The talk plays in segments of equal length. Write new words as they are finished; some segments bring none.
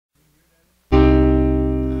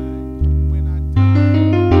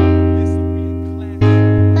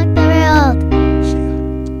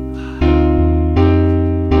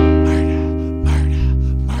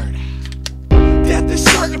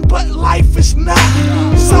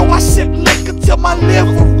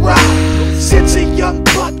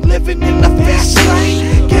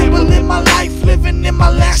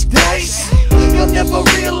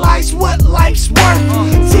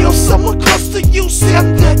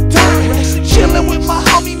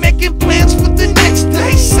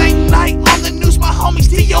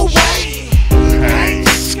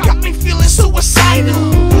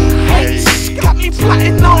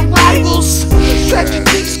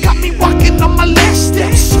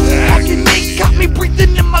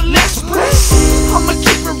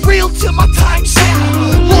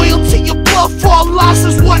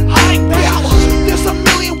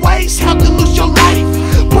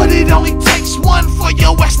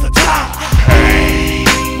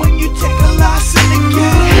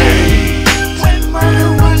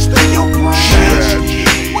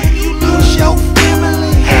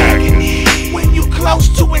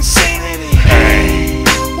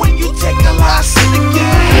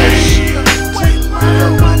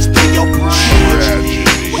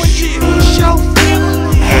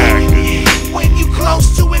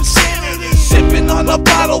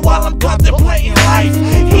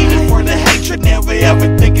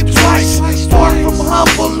never thinking twice. Far from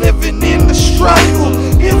humble, living in the struggle.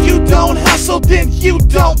 If you don't hustle, then you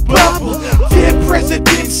don't bubble. Dead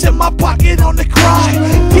presidents in my pocket on the grind.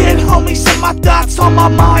 Dead homies in my thoughts, on my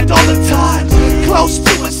mind all the time. Close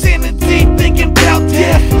to insanity, thinking about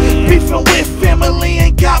death. Beefing with family,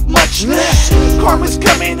 ain't got much left. Karma's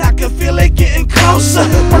coming, I can feel it getting closer.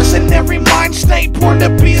 Mercenary mind state, born to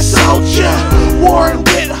be a soldier. Warring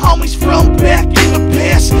with homies from back in the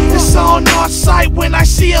past. It's on our sight, when I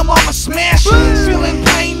see them I'ma smash. Feeling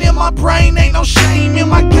pain in my brain, ain't no shame in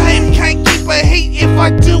my game. Can't keep a heat, if I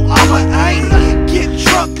do I'ma aim. Get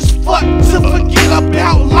drunk as fuck to forget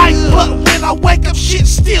about life, but when I wake up shit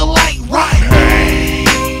still ain't right.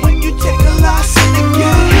 When you take a loss in the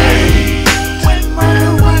game, when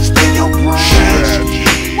murder runs through your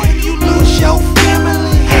brain, when you lose your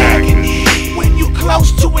family, agony, when you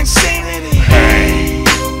close to insanity,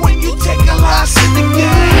 when you take a loss in the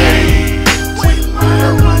game, when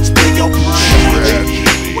murder runs through your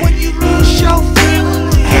brain, when you lose your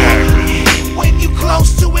family, agony, when you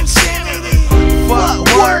close to insanity. Fuck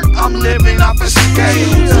work, I'm living off a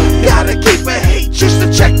scale. Gotta keep a heat just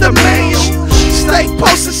to check the mail. Stay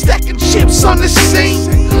posted, stacking chips on the scene.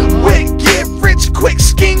 With get rich quick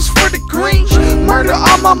schemes for the green. Murder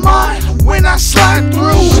on my mind when I slide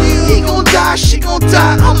through. He gon' die, she gon'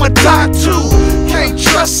 die, I'ma die too. Can't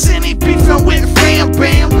trust any beefing with fam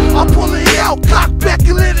bam. I pull it out, cock back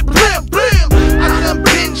and let it blam blam. I done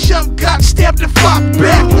been jumped, got stabbed and fought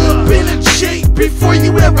back. Been a G before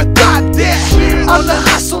you ever thought that. On the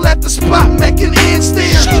hustle at the spot, making ends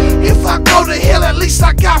there. If I go to hell, at least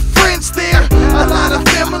I got friends there. A lot of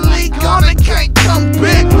family gone and can't come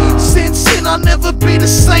back. Since then, I'll never be the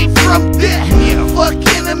same from that.